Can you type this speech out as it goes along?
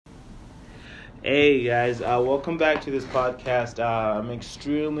Hey guys, welcome back to this podcast. I'm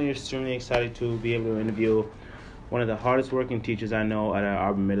extremely excited to be able to interview one of the hardest working teachers I know at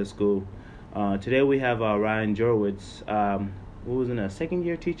Auburn Middle School. Today we have Ryan Jorwitz, who is in a second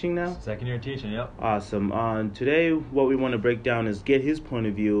year teaching now. Second year teaching, yep. Awesome. Today what we want to break down is get his point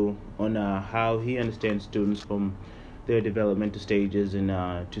of view on how he understands students from their developmental stages and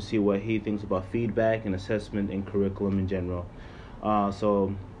to see what he thinks about feedback and assessment and curriculum in general.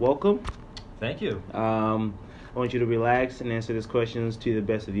 So welcome. Thank you. I want you to relax and answer these questions to the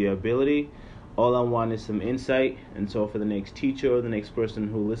best of your ability. All I want is some insight, and so for the next teacher or the next person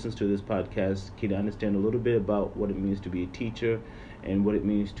who listens to this podcast can understand a little bit about what it means to be a teacher and what it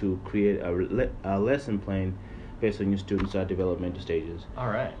means to create a lesson plan based on your students' developmental stages. All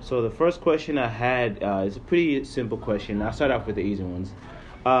right. So the first question I had is a pretty simple question. I'll start off with the easy ones.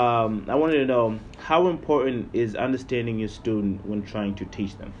 I wanted to know, how important is understanding your student when trying to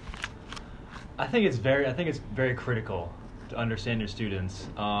teach them? I think it's very critical to understand your students.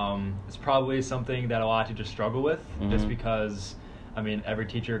 It's probably something that a lot of teachers struggle with, just because, every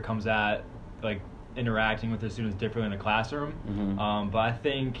teacher comes at interacting with their students differently in the classroom. But I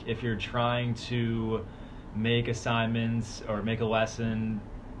think if you're trying to make assignments or make a lesson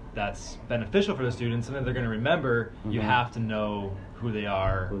that's beneficial for the students, something they're going to remember, you have to know who they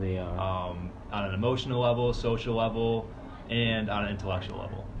are. On an emotional level, social level, and on an intellectual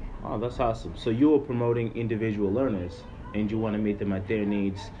level. Oh, that's awesome. So you are promoting individual learners, and you want to meet them at their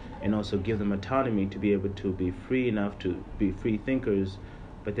needs and also give them autonomy to be able to be free enough to be free thinkers,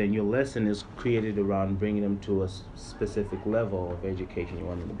 but then your lesson is created around bringing them to a specific level of education you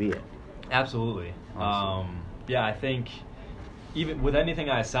want them to be at. Absolutely. Awesome. I think even with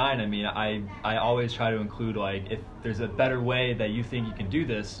anything I assign, I always try to include, if there's a better way that you think you can do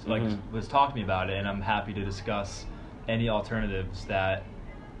this, let's talk to me about it, and I'm happy to discuss any alternatives that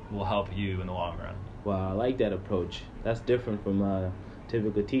will help you in the long run. Wow, I like that approach. That's different from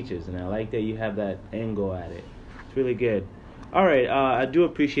typical teachers, and I like that you have that angle at it. It's really good. All right, I do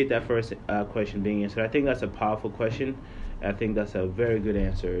appreciate that first question being answered. I think that's a powerful question. I think that's a very good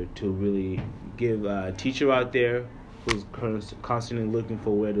answer to really give a teacher out there who's constantly looking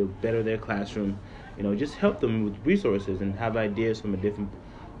for where to better their classroom, just help them with resources and have ideas from a different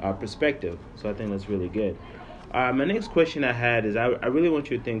perspective. So I think that's really good. My next question I had is I really want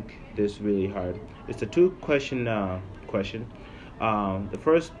you to think this really hard. It's a two-question question. The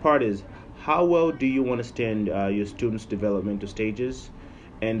first part is, how well do you understand your students' developmental stages,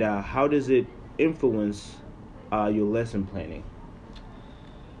 and how does it influence your lesson planning?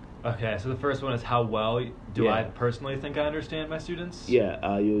 Okay, so the first one is, how well do Yeah. I personally think I understand my students?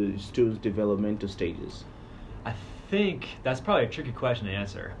 Yeah, your students' developmental stages. I think that's probably a tricky question to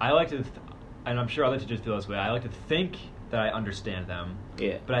answer. I like to, and I'm sure other teachers feel this way, I like to think that I understand them.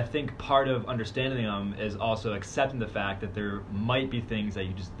 Yeah. But I think part of understanding them is also accepting the fact that there might be things that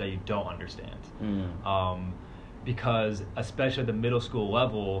you don't understand. Because especially at the middle school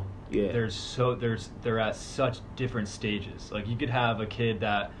level, they're at such different stages. Like, you could have a kid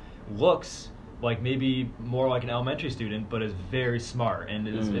that looks like maybe more like an elementary student, but is very smart and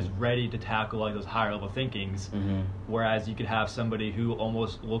is ready to tackle those higher level thinkings. Whereas you could have somebody who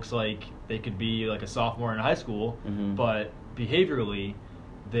almost looks like they could be like a sophomore in high school, but behaviorally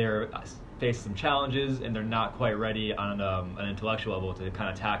they're facing some challenges and they're not quite ready on an intellectual level to kind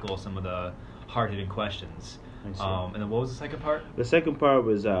of tackle some of the hard-hitting questions. And then what was the second part? The second part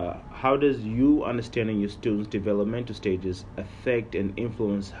was, how does you understanding your students' developmental stages affect and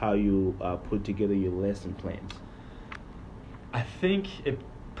influence how you put together your lesson plans? I think it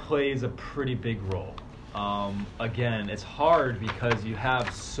plays a pretty big role. Again, it's hard because you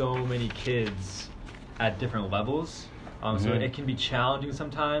have so many kids at different levels. So it can be challenging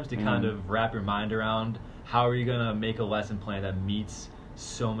sometimes to kind of wrap your mind around how are you going to make a lesson plan that meets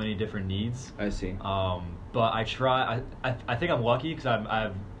so many different needs. I see. But I try. I think I'm lucky because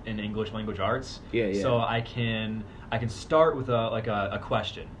I'm in English language arts. Yeah. So I can start with a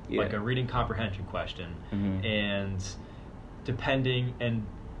question, like a reading comprehension question, and depending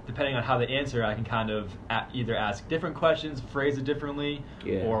on how they answer, I can kind of either ask different questions, phrase it differently,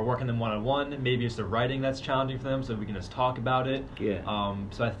 or work on them one-on-one. Maybe it's the writing that's challenging for them, so we can just talk about it.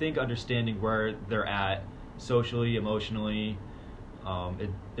 So I think understanding where they're at socially, emotionally,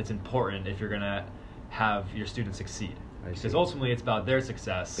 it's important if you're going to have your students succeed. Because ultimately it's about their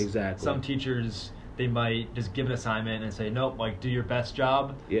success. Exactly. Some teachers, they might just give an assignment and say, nope, do your best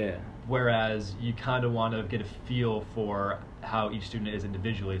job. Yeah. Whereas you kind of want to get a feel for how each student is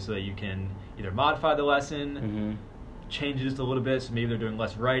individually so that you can either modify the lesson, change it just a little bit, so maybe they're doing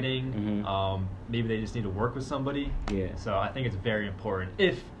less writing, maybe they just need to work with somebody. Yeah. So I think it's very important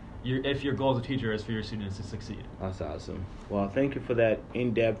if if your goal as a teacher is for your students to succeed. That's awesome. Well, thank you for that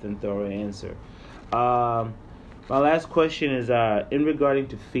in-depth and thorough answer. My last question is in regarding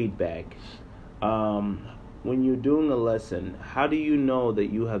to feedback. When you're doing a lesson, how do you know that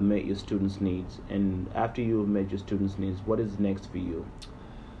you have met your students' needs? And after you have met your students' needs, what is next for you?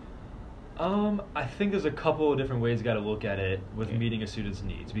 I think there's a couple of different ways you got to look at it with meeting a student's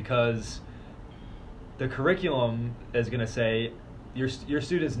needs, because the curriculum is going to say your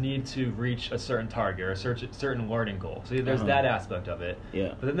students need to reach a certain target or a certain learning goal. So there's that aspect of it.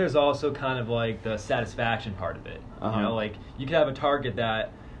 Yeah. But then there's also kind of like the satisfaction part of it. You know, like you could have a target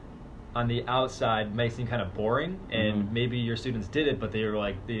that on the outside may seem kind of boring, and maybe your students did it, but they were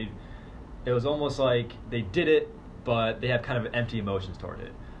like it was almost like they did it, but they have kind of empty emotions toward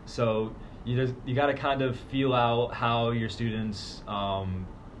it. So you got to kind of feel out how your students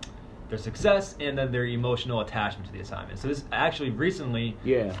their success and then their emotional attachment to the assignment. So this actually recently,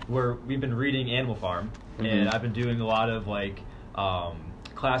 where we've been reading Animal Farm, and I've been doing a lot of like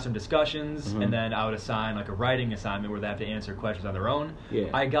classroom discussions, and then I would assign like a writing assignment where they have to answer questions on their own.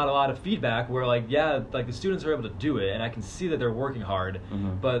 I got a lot of feedback where like the students are able to do it, and I can see that they're working hard,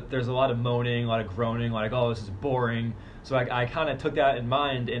 but there's a lot of moaning, a lot of groaning, like, oh, this is boring. So I kind of took that in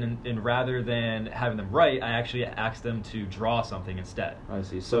mind, and rather than having them write, I actually asked them to draw something instead. I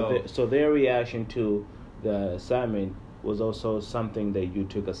see. So their reaction to the assignment was also something that you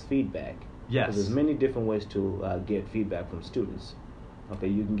took as feedback. Yes. Because there's many different ways to get feedback from students. Okay,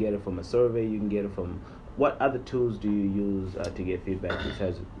 you can get it from a survey, you can get it from... What other tools do you use to get feedback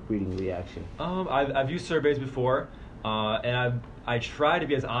besides reading reaction? I've used surveys before, and I try to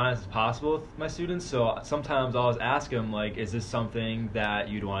be as honest as possible with my students, so sometimes I'll always ask them, like, is this something that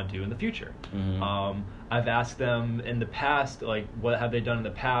you'd want to do in the future? I've asked them in the past, like, what have they done in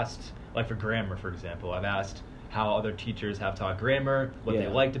the past, like for grammar, for example. I've asked how other teachers have taught grammar, what they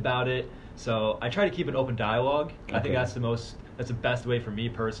liked about it. So I try to keep an open dialogue. Okay. I think that's the best way for me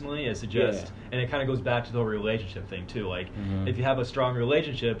personally, is to just, and it kind of goes back to the whole relationship thing too. Like, if you have a strong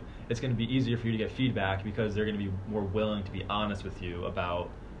relationship, it's going to be easier for you to get feedback because they're going to be more willing to be honest with you about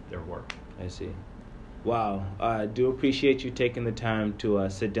their work. I see. Wow. I do appreciate you taking the time to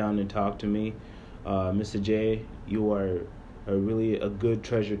sit down and talk to me. Mr. J, you are really a good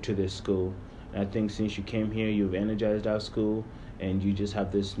treasure to this school. And I think since you came here, you've energized our school, and you just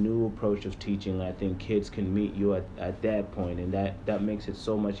have this new approach of teaching. I think kids can meet you at that point, and that makes it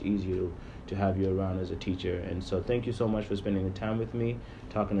so much easier to have you around as a teacher. And so thank you so much for spending the time with me,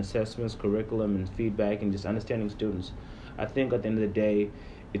 talking assessments, curriculum, and feedback, and just understanding students. I think at the end of the day,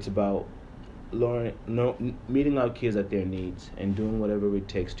 it's about meeting our kids at their needs and doing whatever it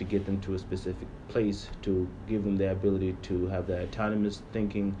takes to get them to a specific place, to give them the ability to have that autonomous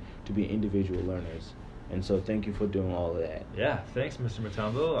thinking, to be individual learners. And so thank you for doing all of that. Yeah, thanks, Mr.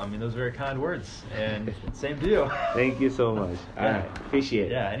 Mutombo. I mean, those are very kind words. And same to you. Thank you so much. All right. Appreciate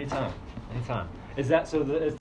it. Yeah, anytime. Is that so?